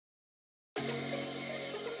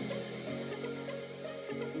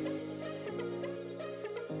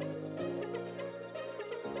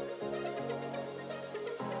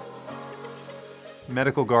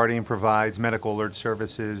Medical Guardian provides medical alert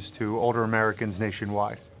services to older Americans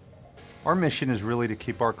nationwide. Our mission is really to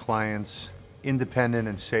keep our clients independent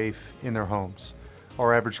and safe in their homes.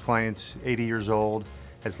 Our average client's 80 years old,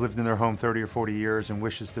 has lived in their home 30 or 40 years and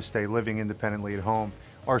wishes to stay living independently at home.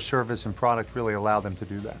 Our service and product really allow them to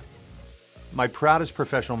do that. My proudest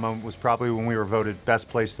professional moment was probably when we were voted best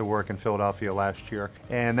place to work in Philadelphia last year.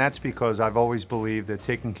 And that's because I've always believed that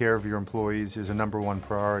taking care of your employees is a #1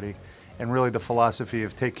 priority. And really the philosophy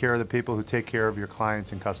of take care of the people who take care of your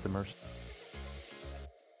clients and customers.